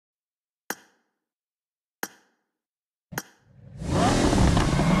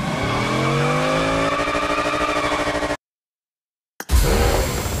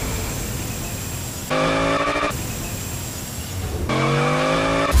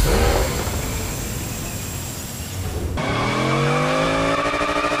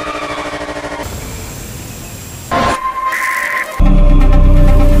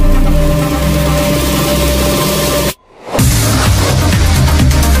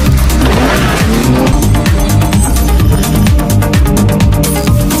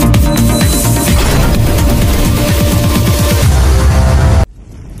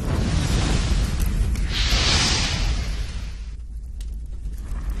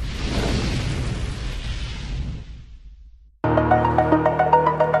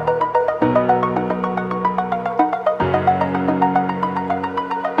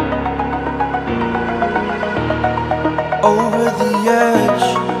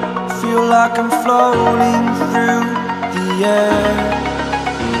feel like I'm floating through the air.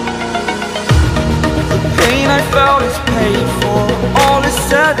 The pain I felt is paid for, all is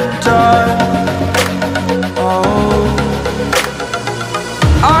said and done. Oh,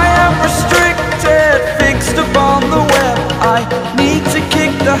 I am restricted, fixed upon the web. I need to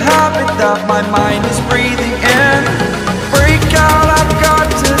kick the habit that my mind is breathing in. Break out, I've got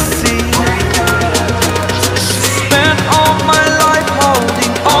to see. Spent all my life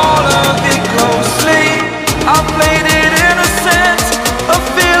holding all of it closely. I played it innocent, a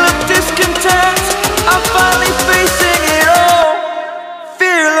feel of discontent. I'm finally facing it all,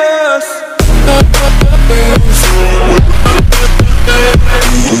 fearless.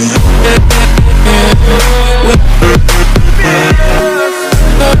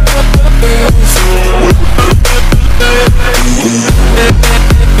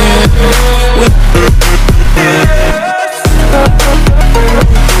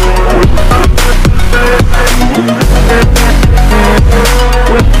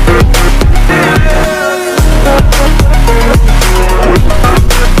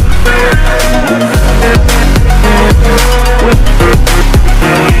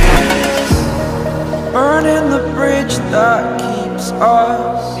 Burning the bridge that keeps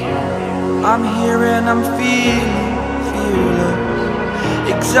us. I'm here and I'm feeling fearless.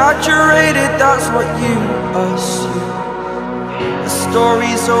 Exaggerated, that's what you assume. The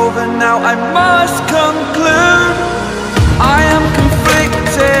story's over now, I must conclude. I am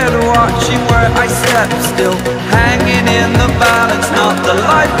conflicted, watching where I step still, hanging in the balance. Not the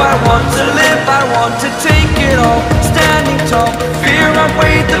life I want to live, I want to take it all. Standing tall, fear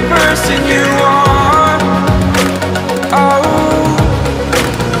outweighed the person you are. Oh,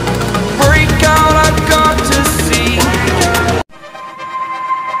 break out, I've got to see.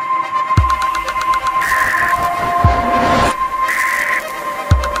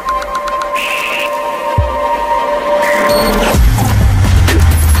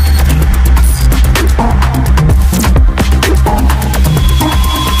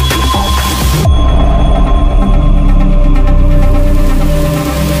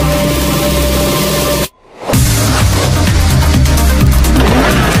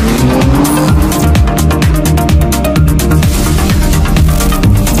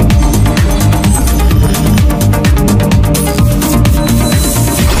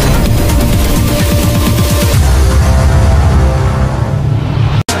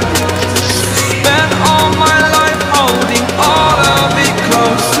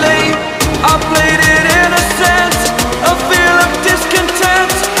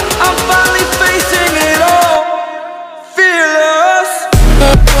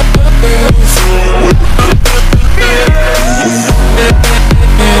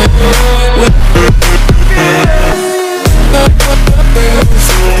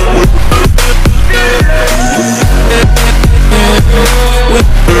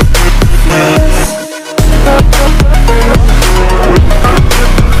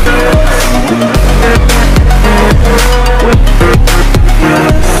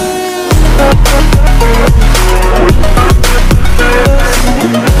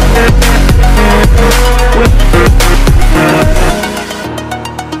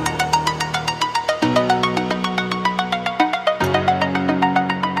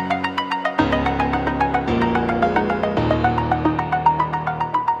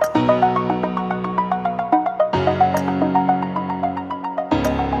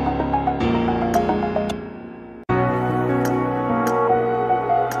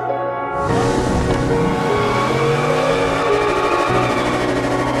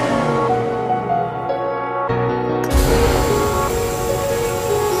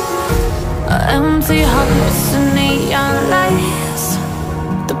 Empty hearts and neon lights,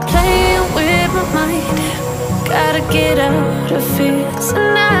 they're playing with my mind. Gotta get out of here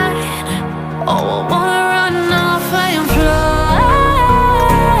tonight. Oh, I wanna run off and fly,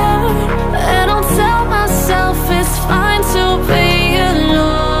 and I'll tell myself it's fine to be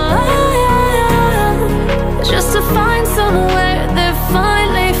alone, just to find somewhere that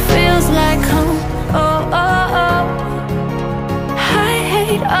finally feels like home. Oh, oh, oh. I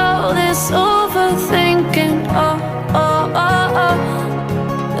hate all this overthinking. Oh, oh, oh, oh.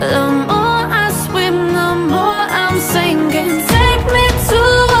 The more I swim, the more I'm sinking. Take me to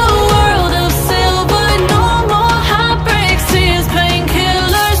a world of silver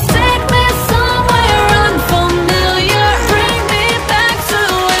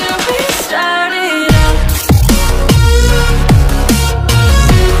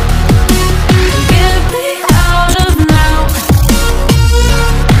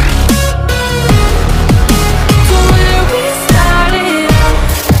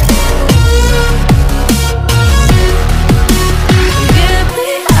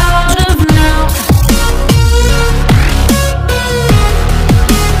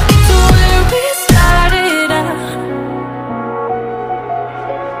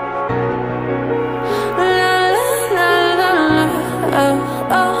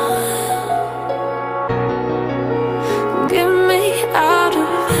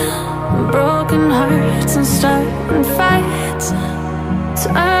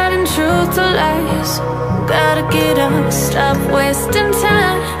turning truth to lies. Gotta get up, stop wasting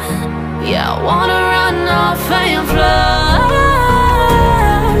time. Yeah, I wanna run off and fly.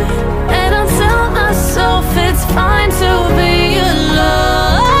 And I'll tell myself it's fine to be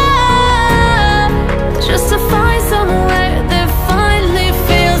alone, just to find somewhere that finally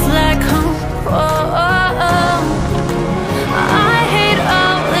feels like home. Oh, oh, oh. I hate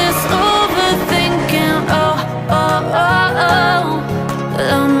all this overthinking. Oh, oh, oh, oh.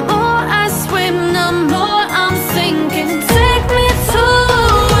 The more I swim, the more I'm sinking. Take me to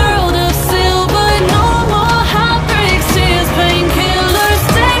a world of silver. No more heartbreaks, tears, painkillers.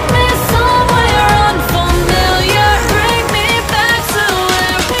 Take me somewhere unfamiliar. Bring me back to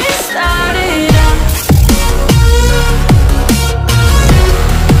where we started out.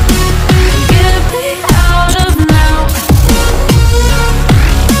 Get me out of now,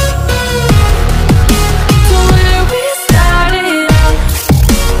 to where we started out.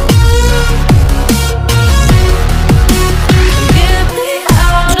 Get me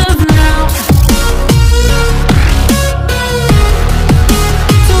out of now,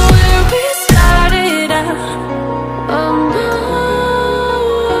 to where we started out. Oh no,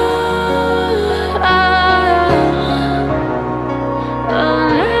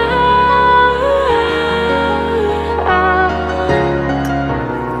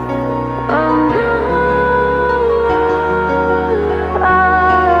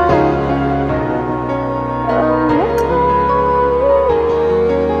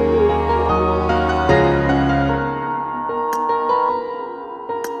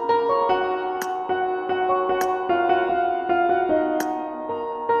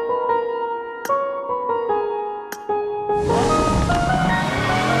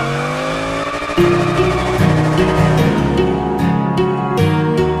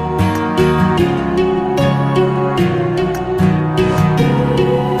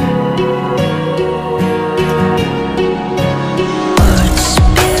 words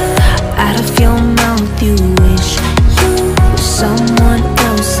spill out of your mouth. You wish you were someone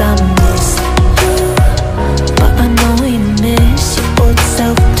else. I miss you, but I know you miss your old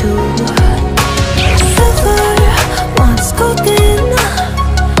self too. Silver once golden.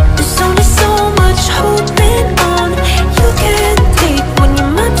 There's only so much holding on. You can't take when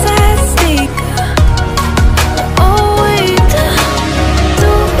you're fantastic. Oh wait,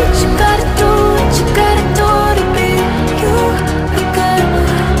 do what you gotta do, what you gotta do to be you again.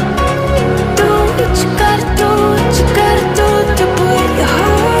 Do what you gotta do, what you gotta do to put your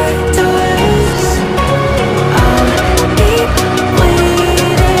heart to rest. I'll keep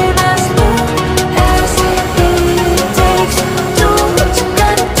waiting as long as it takes. Do what you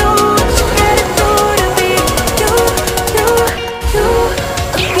gotta do, what you gotta do to be you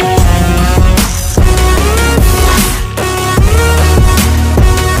again.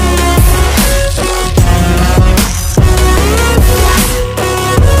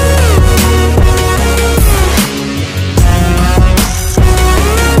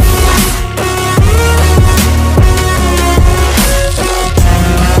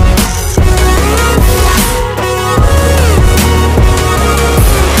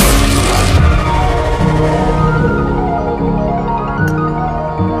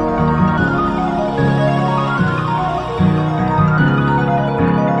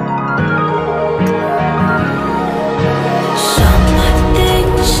 Some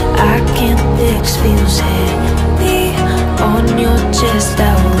things I can't fix feels heavy on your chest. I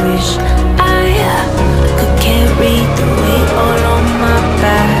wish I could carry the weight all on my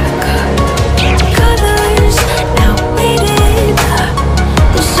back. Colors now faded.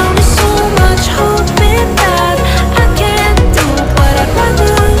 There's only so much holding back. I can't do what I'd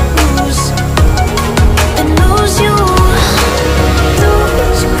rather lose than lose you. Do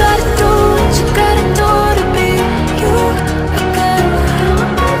what you gotta do, what you gotta do to be you again.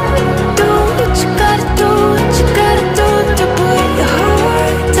 Do what you gotta do,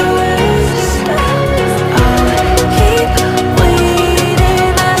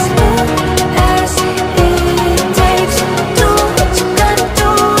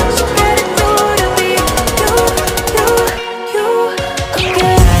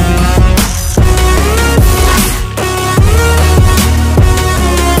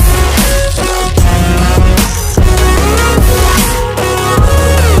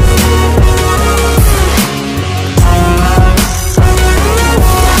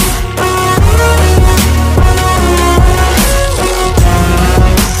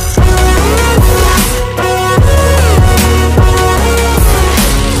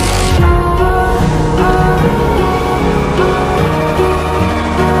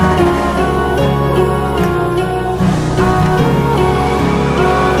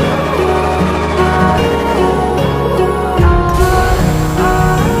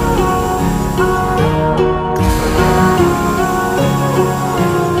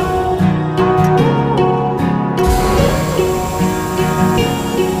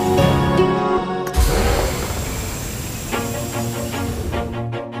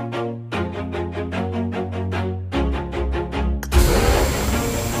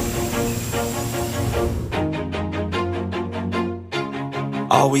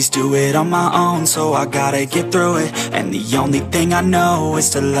 always do it on my own, so I gotta get through it. And the only thing I know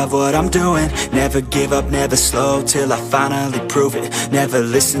is to love what I'm doing. Never give up, never slow, till I finally prove it. Never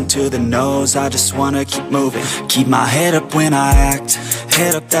listen to the no's, I just wanna keep moving. Keep my head up when I act,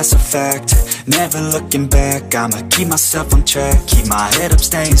 head up, that's a fact. Never looking back, I'ma keep myself on track. Keep my head up,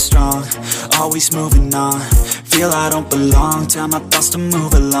 staying strong, always moving on. Feel I don't belong, tell my thoughts to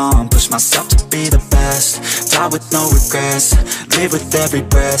move along. Push myself to be the best, die with no regrets. Live with every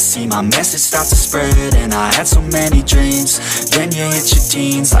breath, see my message start to spread. And I had so many dreams, then you hit your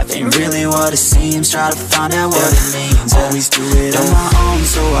teens. Life ain't really what it seems, try to find out what it means. Always do it on my own,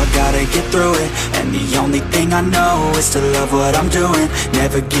 so I gotta get through it. And the only thing I know is to love what I'm doing.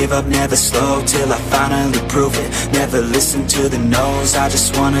 Never give up, never slow, till I finally prove it. Never listen to the no's, I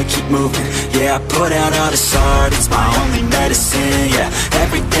just wanna keep moving. Yeah, I put out all this art, it's my only medicine. Yeah,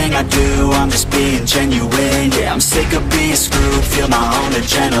 everything I do, I'm just being genuine. Yeah, I'm sick of being screwed, feel my own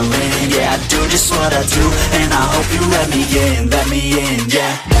adrenaline. Yeah, I do just what I do, and I hope you let me in,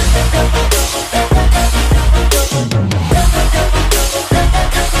 yeah.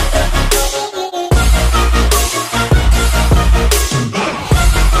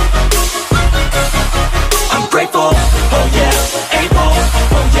 I'm grateful, oh yeah, able,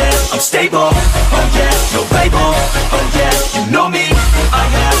 oh yeah, I'm stable, oh yeah, no label, oh yeah, you know me, I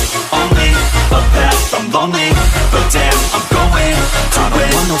have only a path, I'm lonely, but damn, I'm going to win. I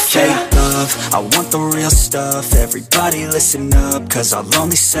don't want no fake love, I want the real stuff. Everybody listen up, cause I'll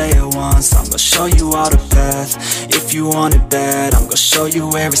only say it once. I'm gonna show you all the path, if you want it bad. I'm gonna show you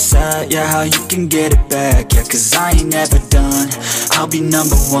where it's at, yeah, how you can get it back. Yeah, cause I ain't never done, I'll be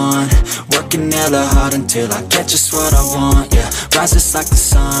number one. Working hella hard until I get just what I want, yeah. Rises like the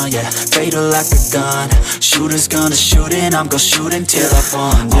sun, yeah, fatal like a gun. Shooter's gonna shoot and I'm gonna shoot until I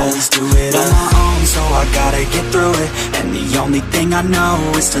won, yeah. Always do it on my own, so I gotta get through it. And the only thing I know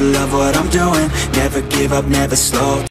is to love what I'm doing. Never give up, never slow.